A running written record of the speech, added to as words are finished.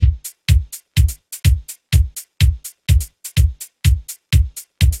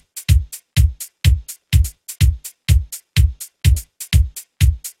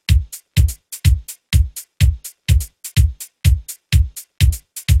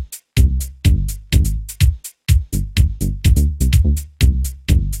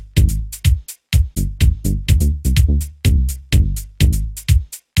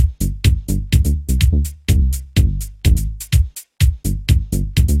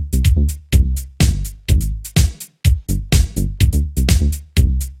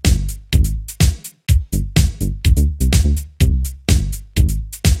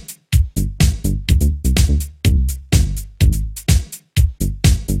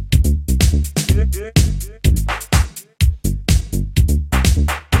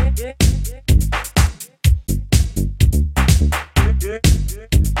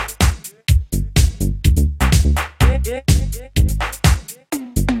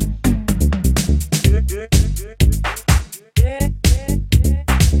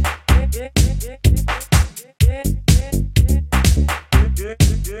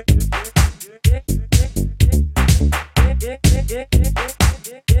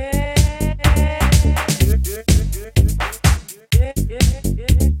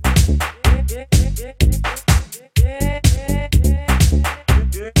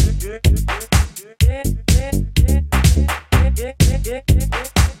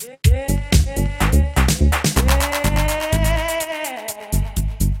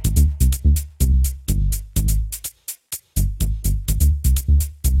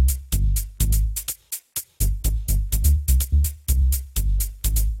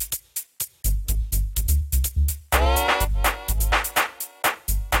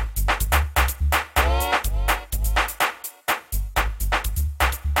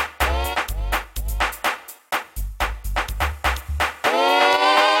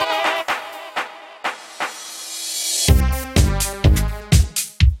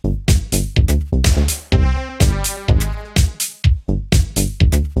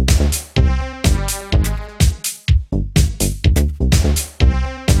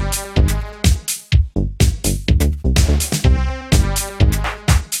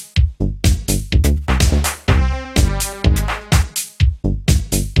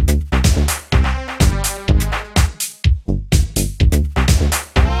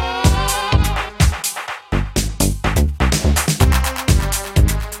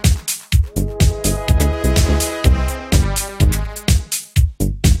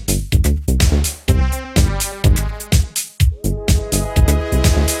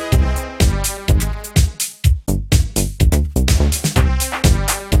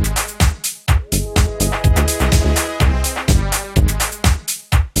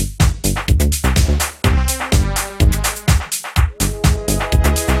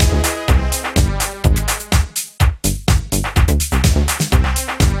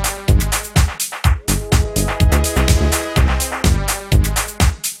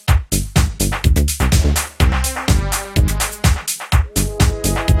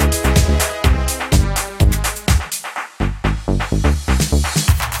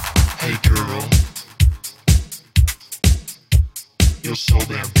You're so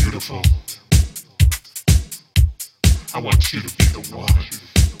damn beautiful. I want you to be the one.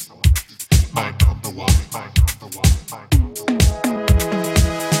 My number one. My number one. My number one.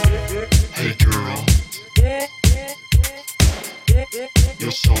 Hey girl.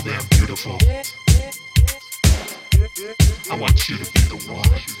 You're so damn beautiful. I want you to be the one.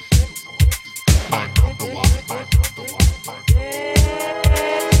 My number one. My number one. My number one.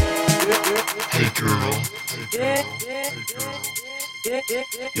 Hey girl. Hey girl. Hey girl.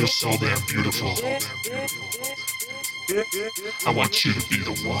 You're so damn beautiful. I want you to be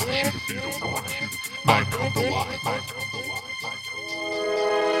the one. My number one. My number one.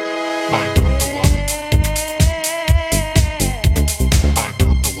 My number one.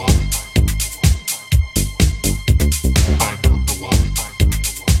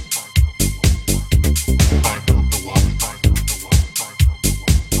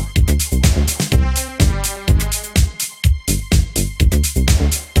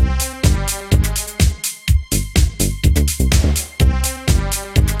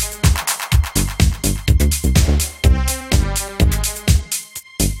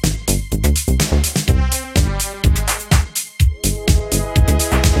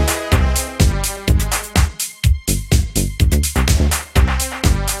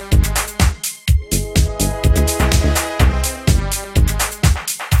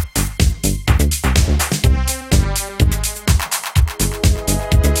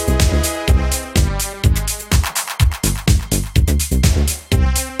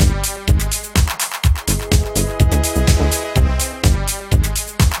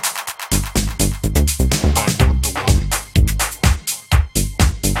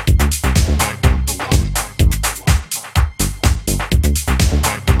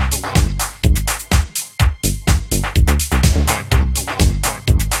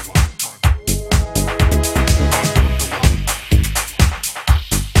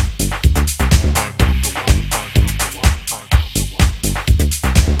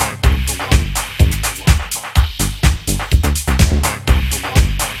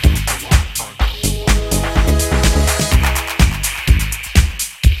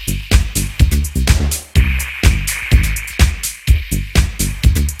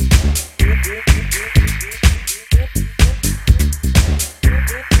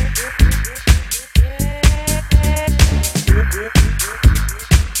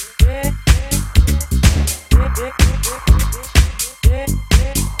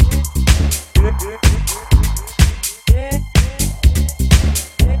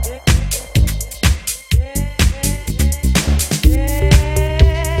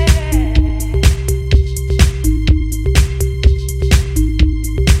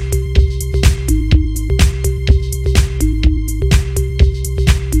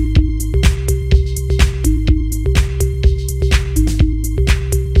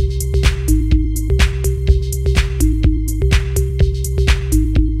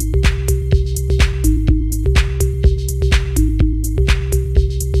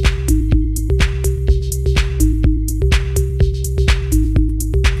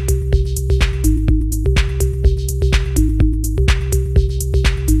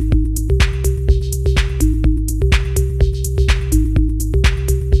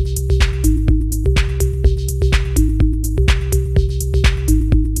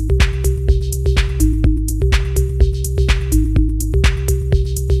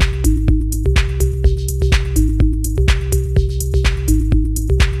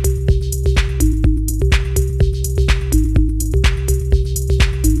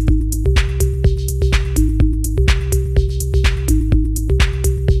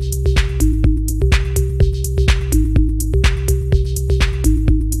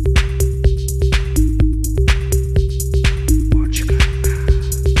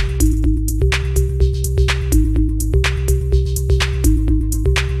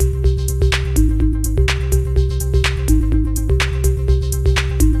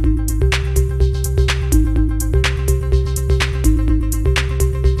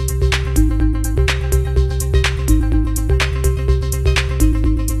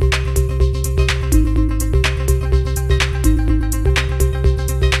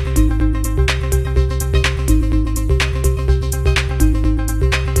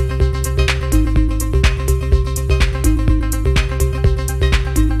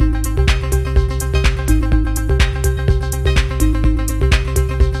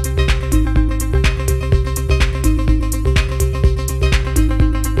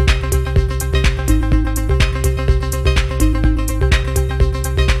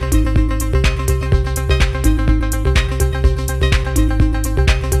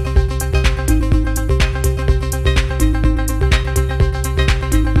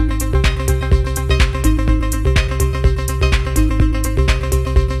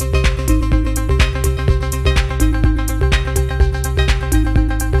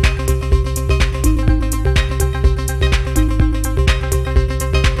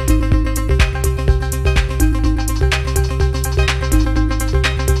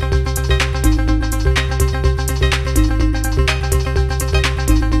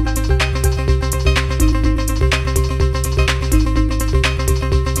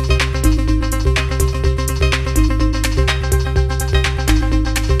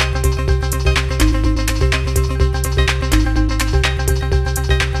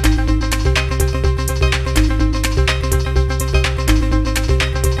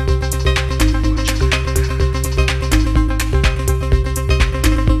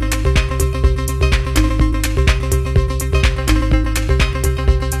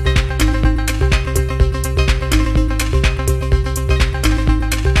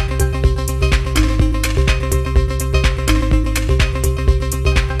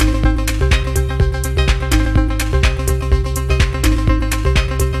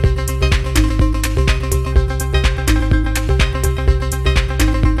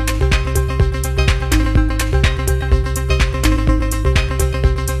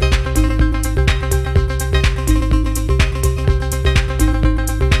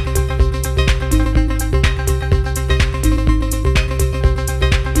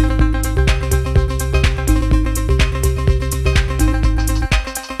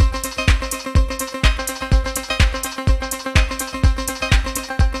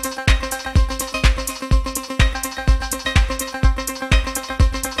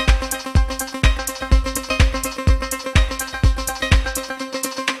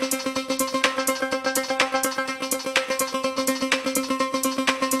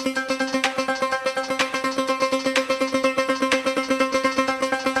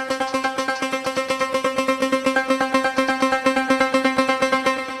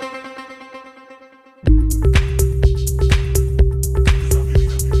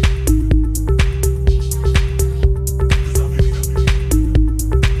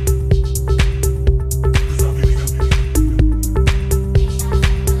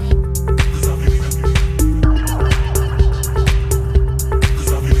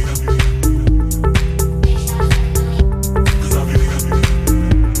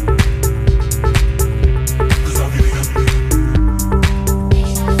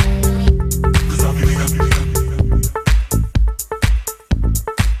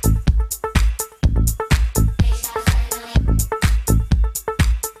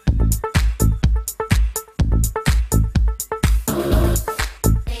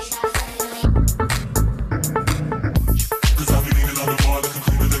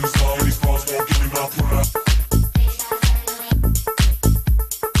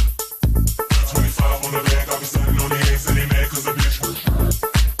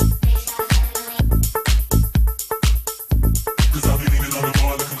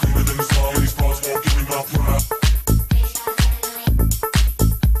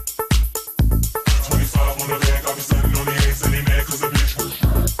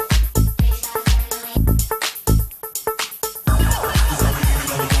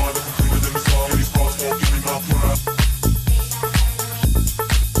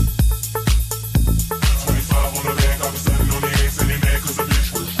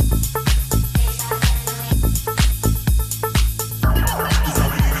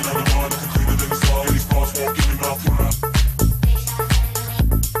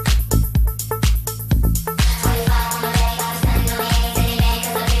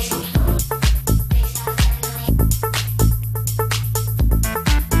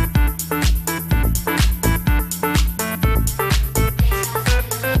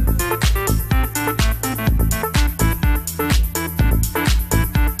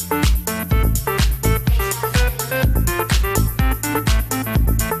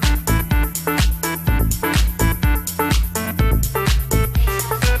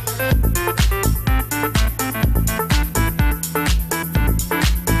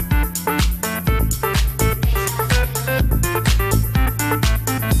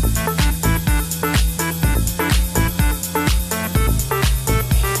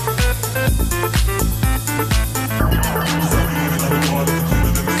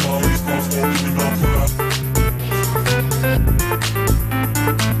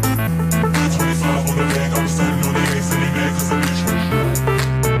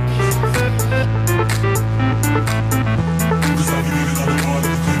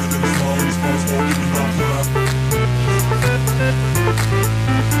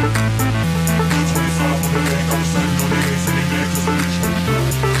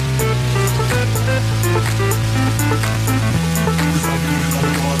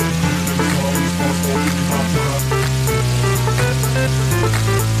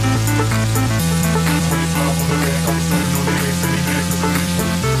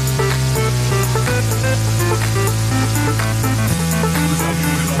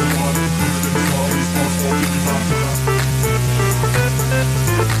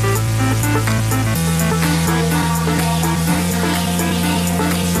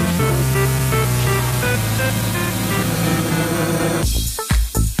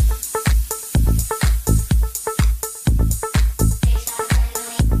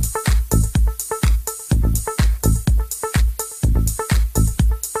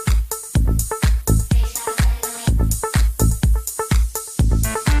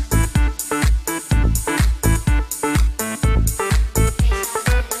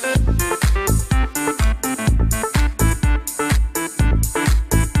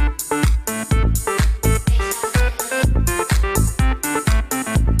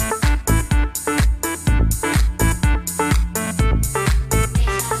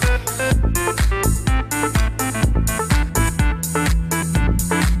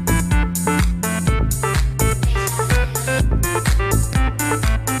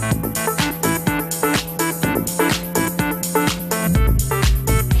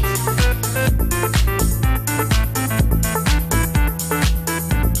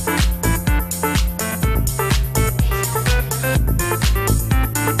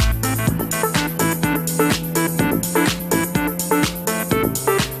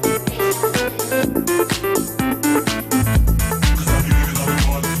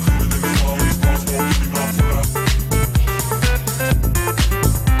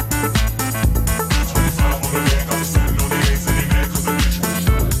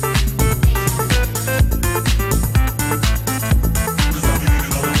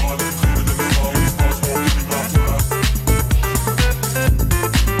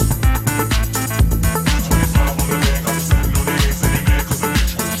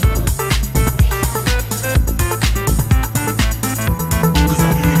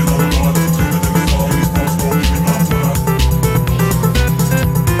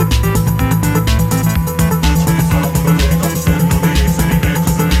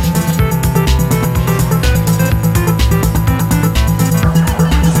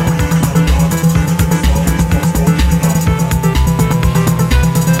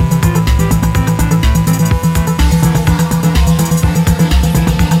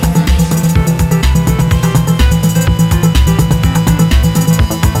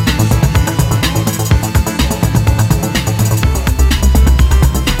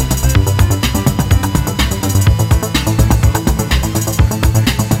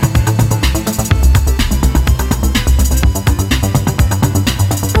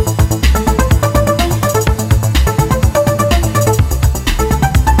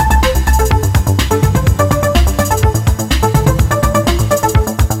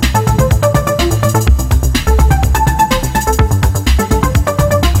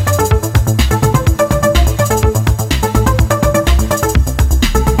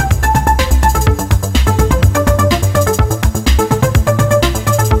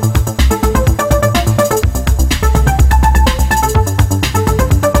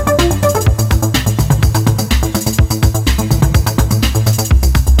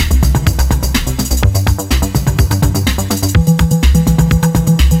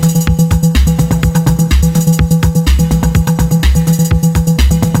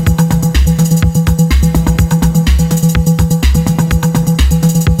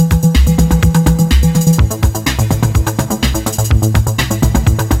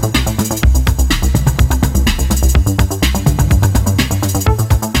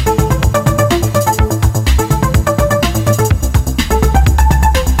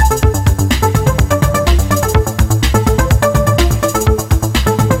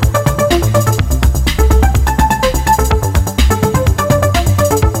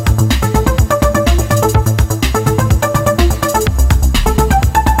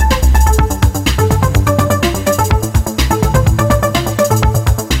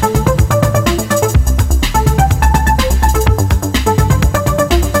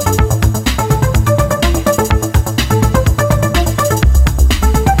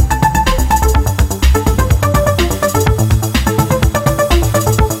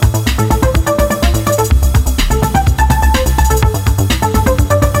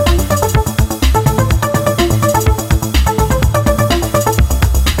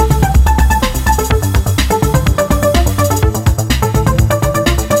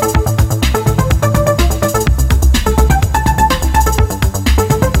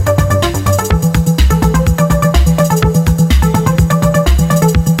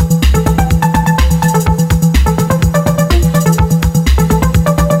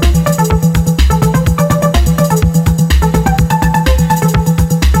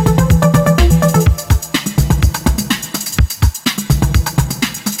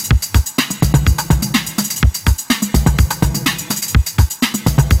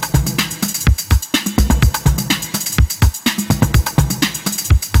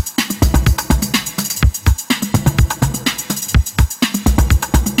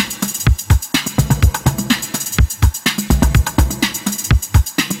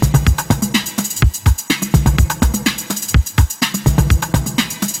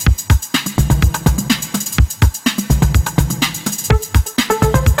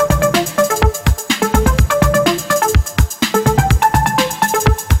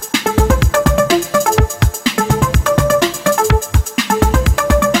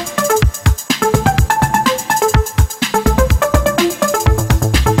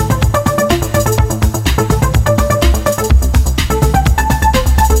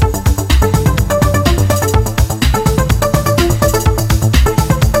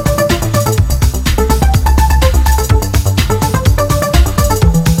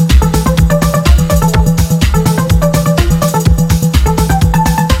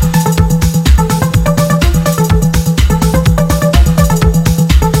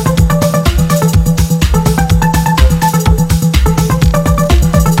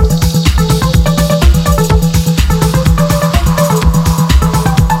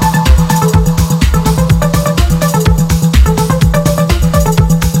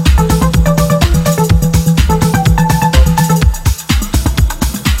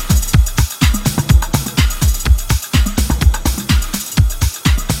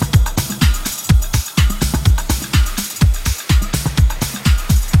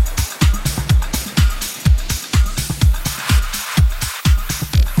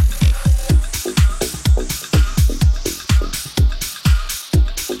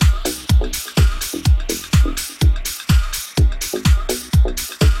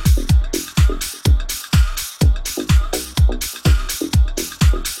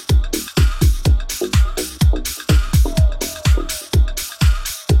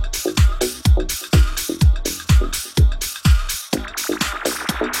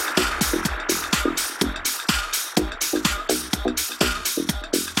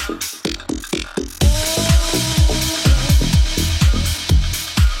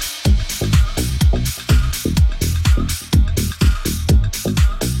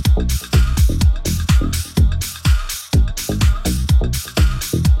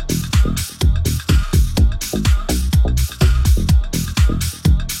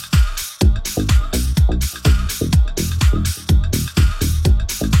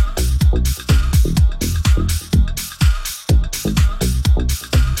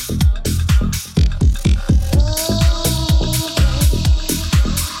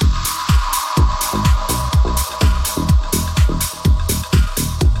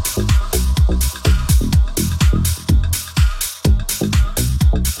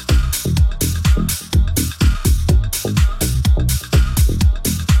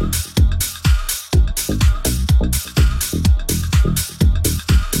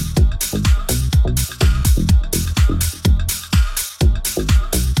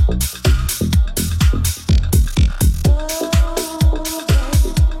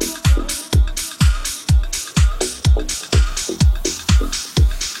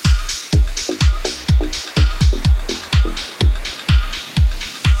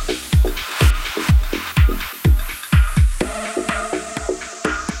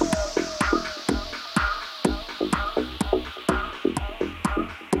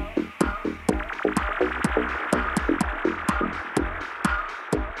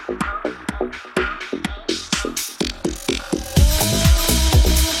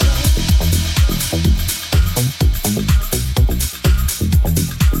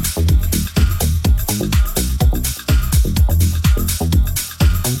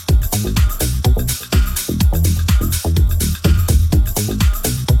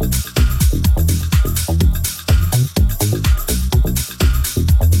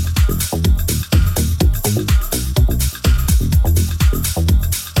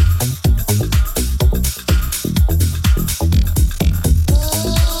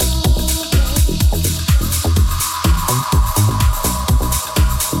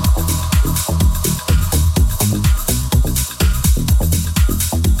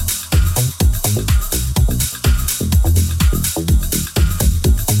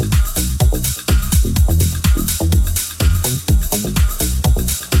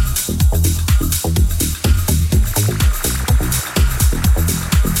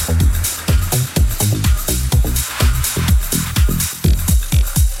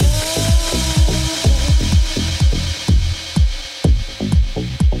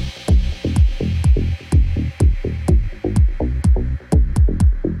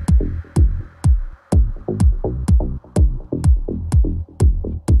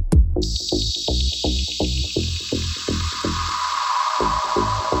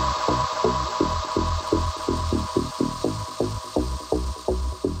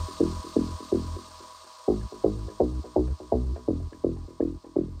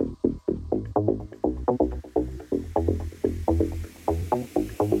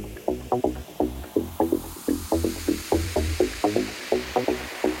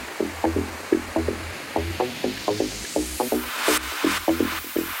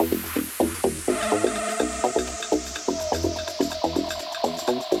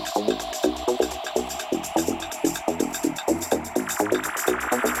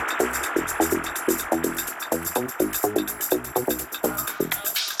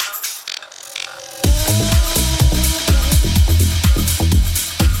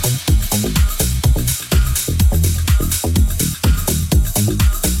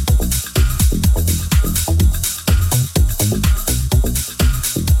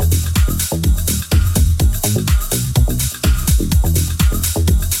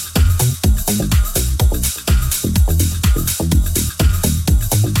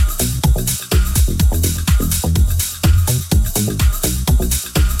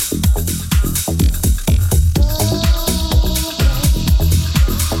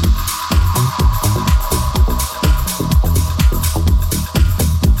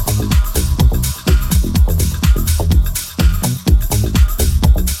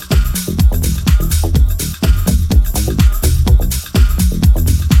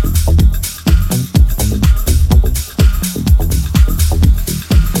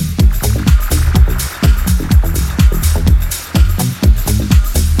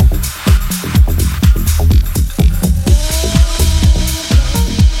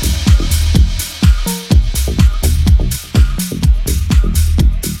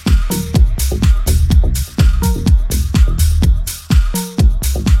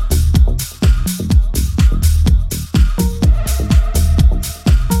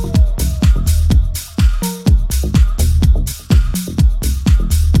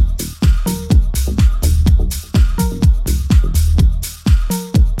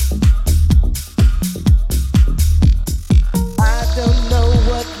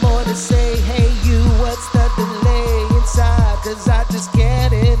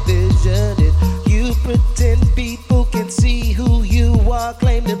 envision it. You pretend people can see who you are,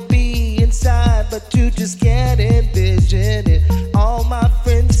 claim to be inside, but you just can't envision it. All my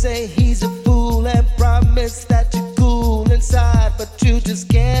friends say he's a fool and promise that you're cool inside, but you just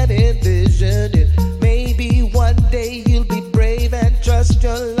can't envision it. Maybe one day you'll be brave and trust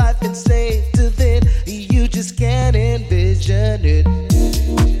your life and say to then you just can't envision it.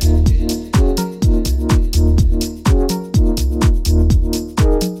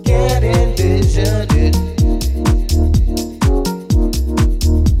 Can't envision it.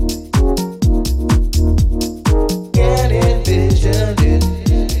 Can't envision it.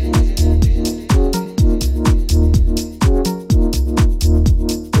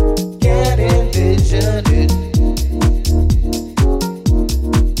 Can't envision it.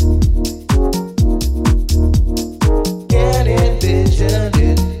 Can't envision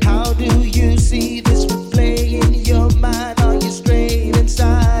it. How do you see this replay in your mind? Are you straight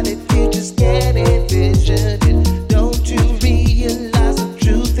inside if you just can't envision it? Don't you realize the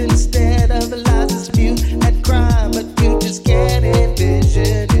truth instead of the lies is mute at crime, but you just can't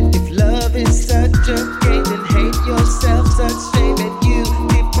envision it. If love is such a game, then hate yourself, such shame, and you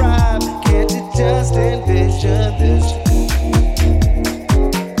deprive. Can't you just envision this?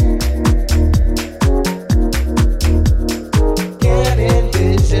 Can't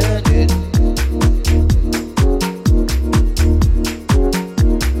envision it.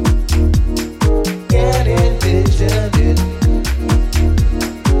 Can't envision it.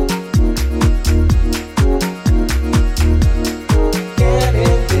 Can't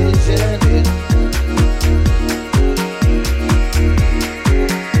envision it.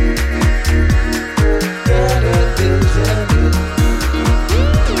 Can't envision it. Can't envision it.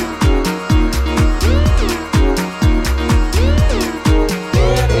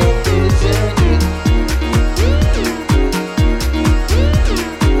 Can't envision it.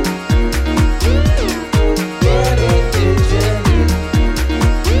 Can't envision it.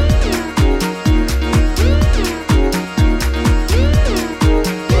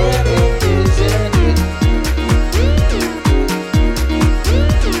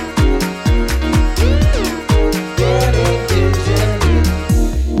 Can't envision it.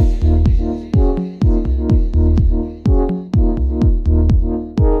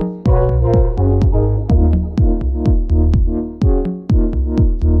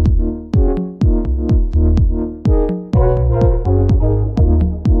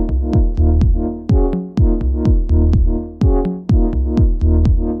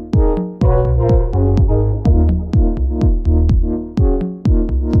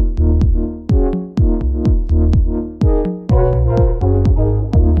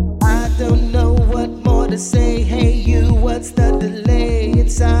 I don't know what more to say. Hey, you, what's the delay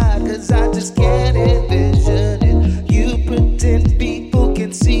inside? 'Cause I just can't envision it. You pretend people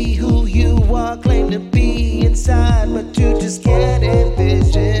can see who you are, claim to be inside, but you just can't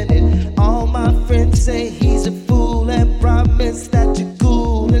envision it. All my friends say he's a fool and promise that you're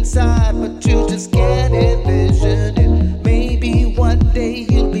cool inside, but you just can't envision it. Maybe one day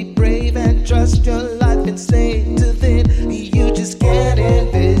you'll be brave and trust your life and say to then you just can't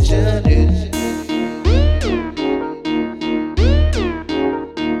envision it.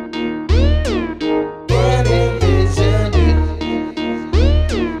 Can't envision it.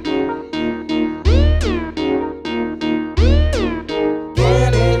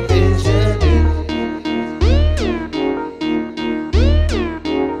 Can't envision it.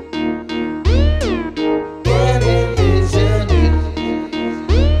 Can't envision it.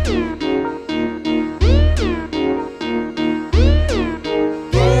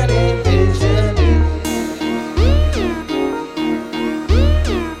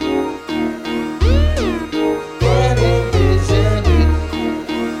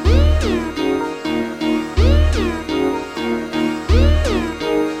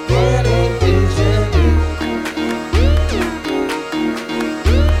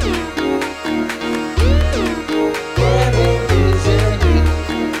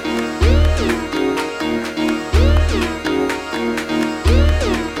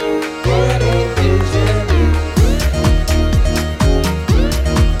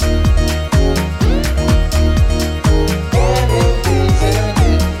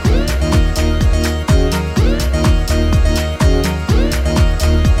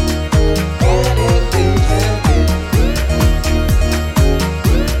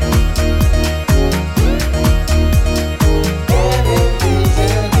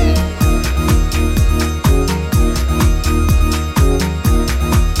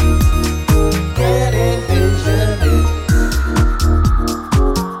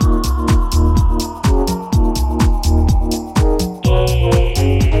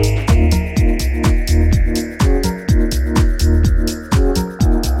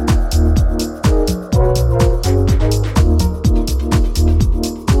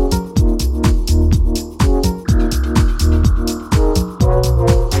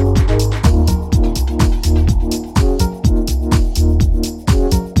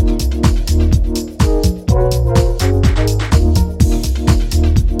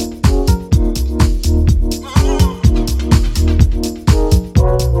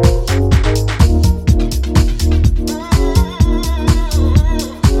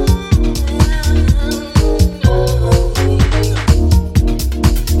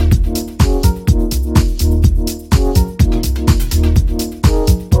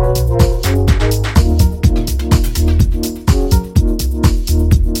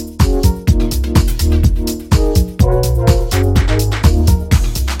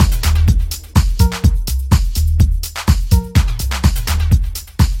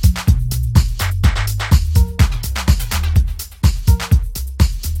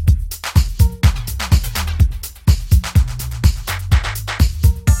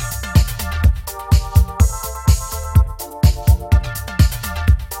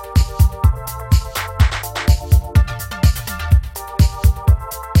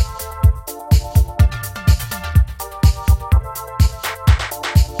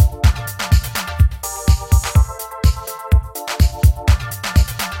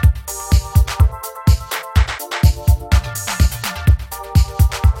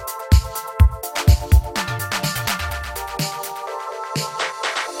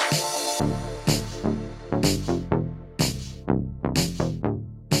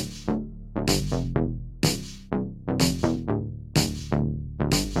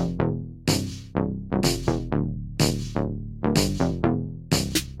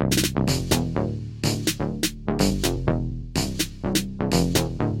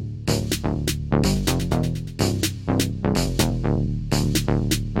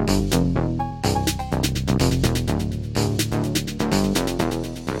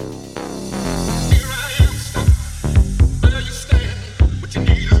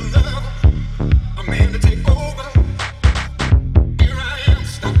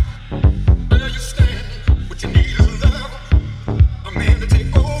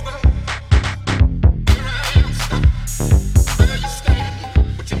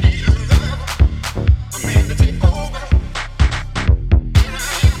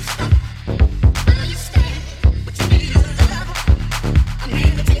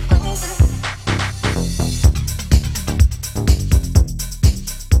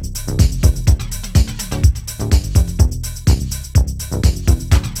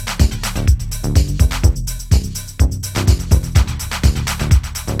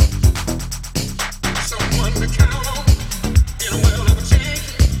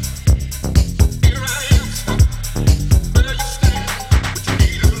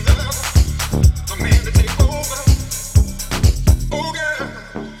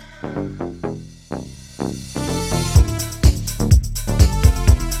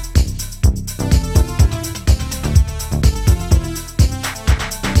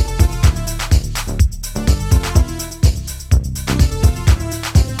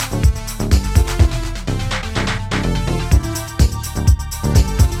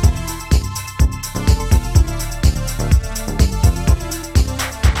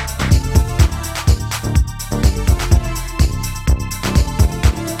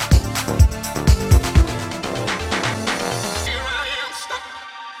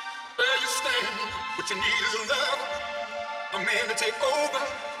 you need is a love, a man to take over.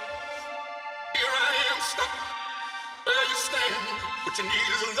 Here I am, stuck where you stand. What you need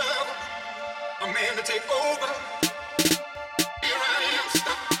is a love, a man to take over. Here I am,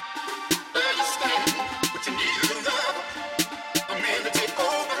 stuck where you stand. What you need is a love, a man to take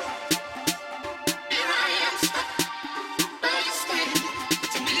over. Here I am, stuck where you stand.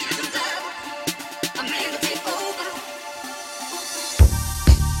 What you need is a love, a man to take over.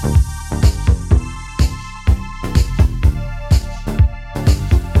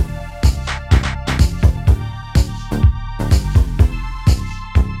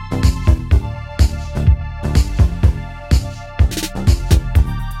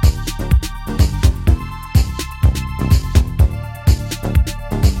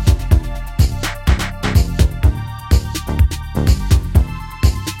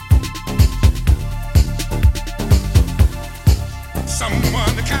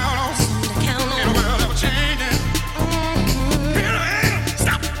 Someone to count on in a world ever changing. Here I am,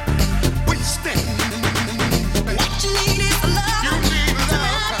 stop. Where you standing? What you need is love. You need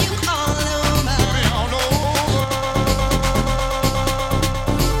love. You all over. Be all over.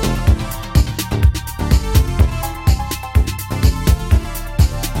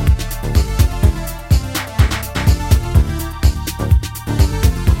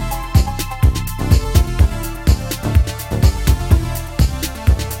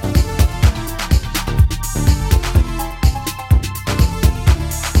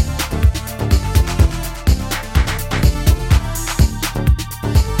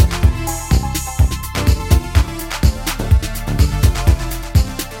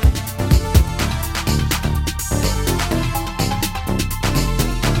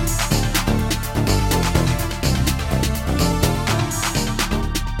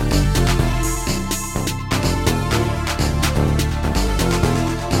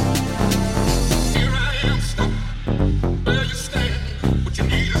 Here I am, stop. Where you standing? What you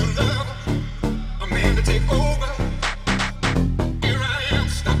need is a love, a man to take over. Here I am,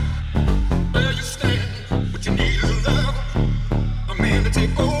 stop. Where you standing? What you need is a love, a man to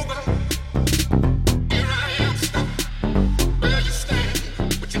take over. Here I am, stop. Where you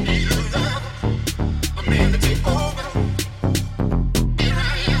standing? What you need is a love, a man to take over. Here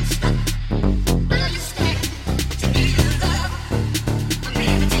I am, stop. Where you standing? What you need is a love, a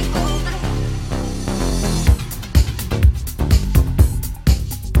man to take over.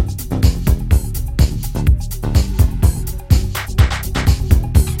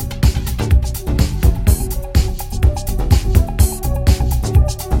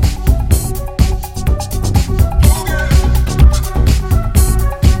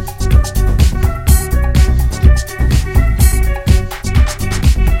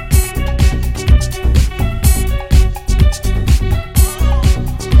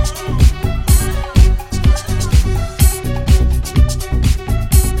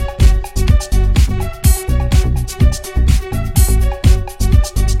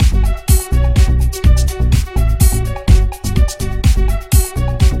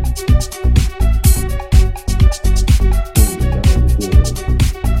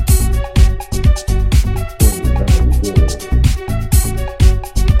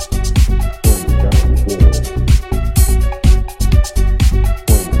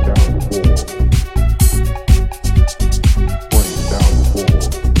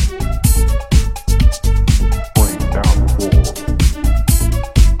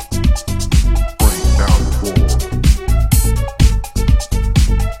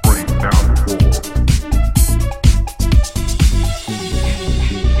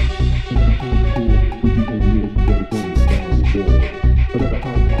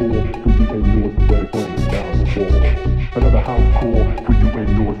 Another house call for you and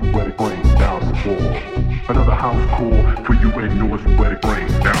yours where it brings down the wall. Another house call for you and yours where it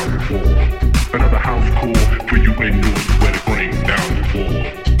brings down the wall. Another house call for you and yours where it brings down the wall.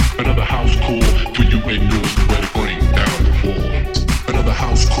 Another house call for you and yours where it brings down the wall. Another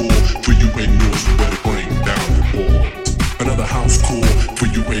house call for you and yours where it brings down the wall. Another house call for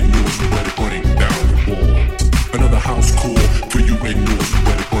you and yours where it brings down the wall. Another house call for you and yours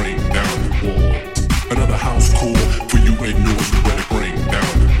where it brings down the wall. Another house call for you and yours where it brings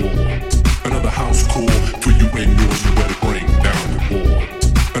down the wall. Another house call for you and yours where it brings down the wall.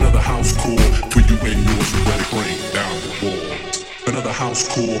 Another house call for you and yours where it brings down the wall. Another house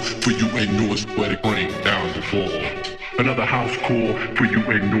call for you and yours where it brings down the wall. Another house call for you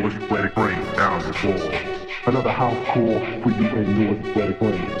and yours where it brings down the wall. Another house call for you and yours where it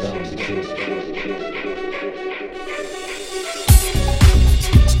brings down the wall.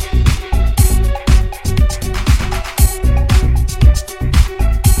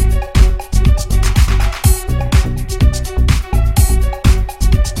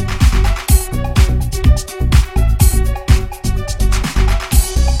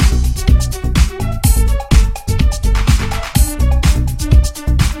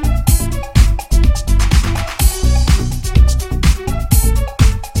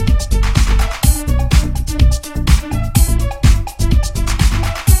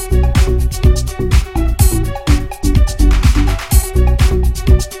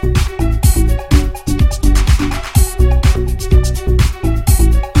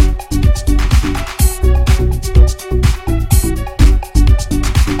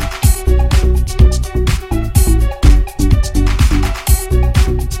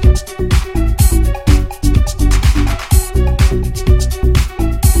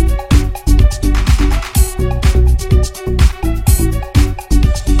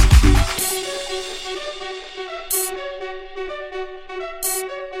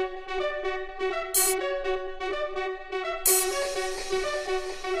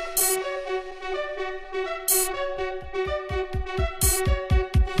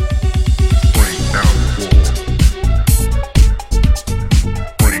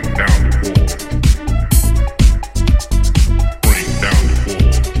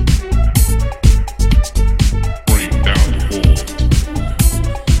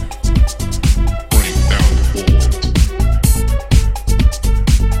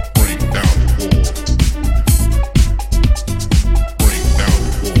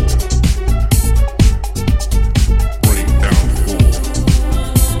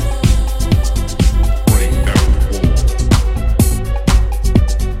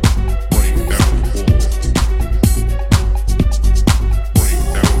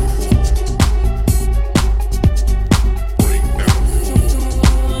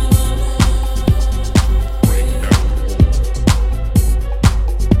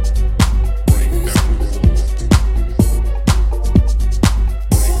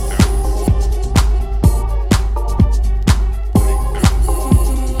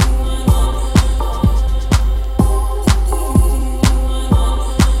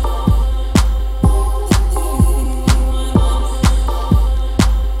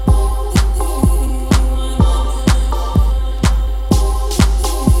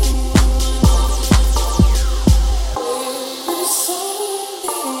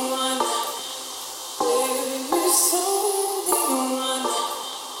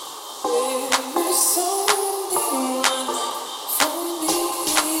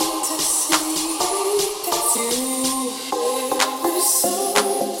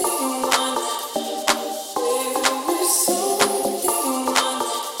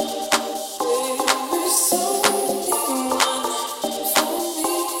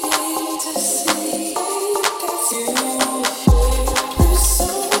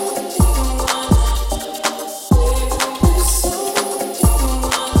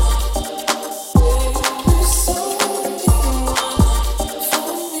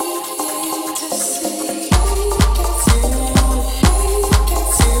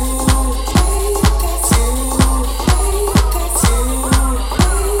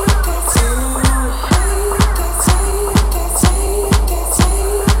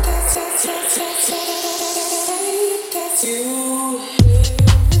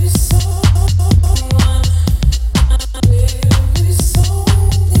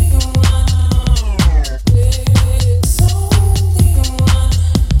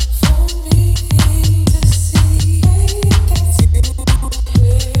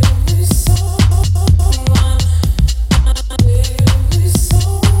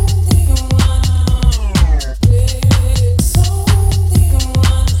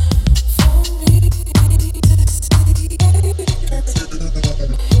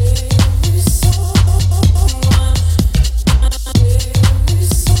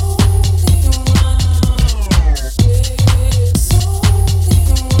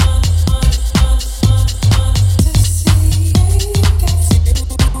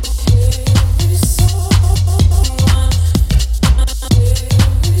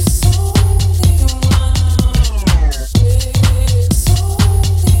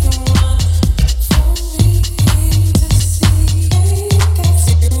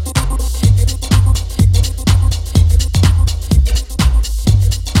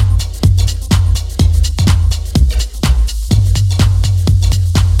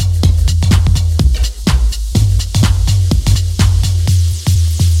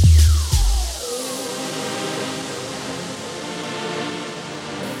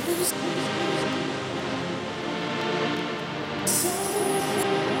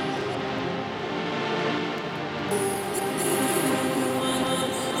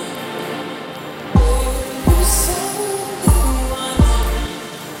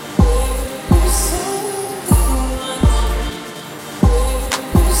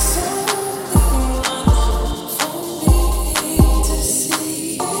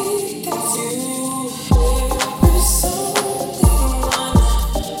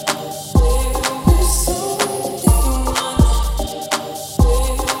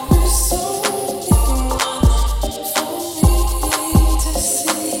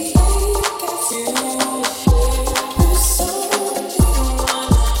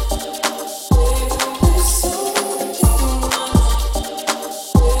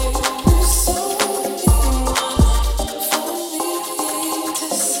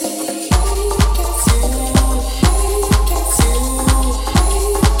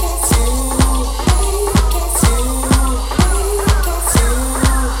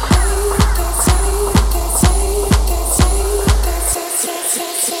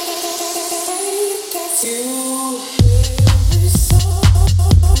 You